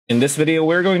In this video,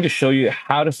 we're going to show you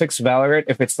how to fix Valorant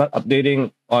if it's not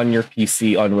updating on your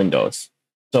PC on Windows.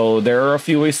 So there are a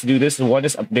few ways to do this. One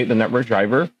is update the network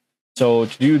driver. So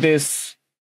to do this,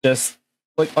 just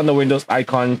click on the Windows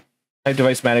icon, type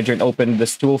device manager, and open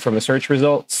this tool from the search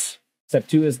results. Step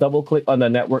 2 is double click on the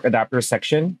network adapter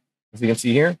section, as you can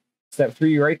see here. Step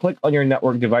 3, right click on your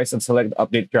network device and select the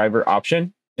update driver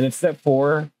option. And then step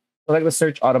 4, select the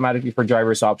search automatically for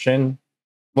drivers option.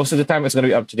 Most of the time, it's going to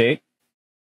be up to date.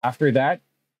 After that,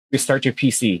 restart your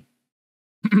PC.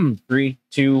 3,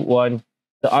 2, 1.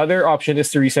 The other option is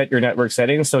to reset your network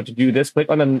settings. So to do this, click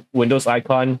on the Windows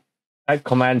icon, type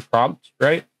command prompt,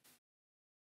 right?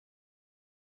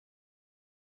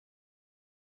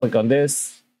 Click on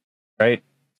this, right?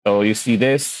 So you see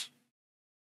this.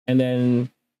 And then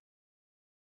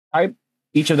type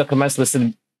each of the commands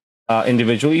listed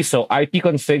individually. So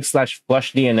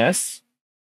ipconfig/flush DNS,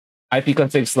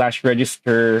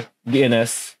 ipconfig/register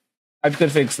DNS,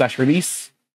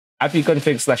 ipconfig/release,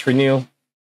 ipconfig/renew,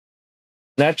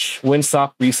 netch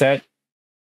winsock reset,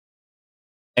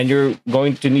 and you're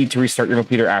going to need to restart your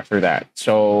computer after that.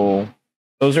 So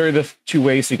those are the 2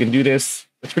 ways you can do this.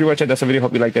 That's pretty much it. That's the video.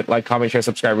 Hope you liked it. Like, comment, share,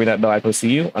 subscribe, ring that bell icon.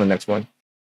 See you on the next one.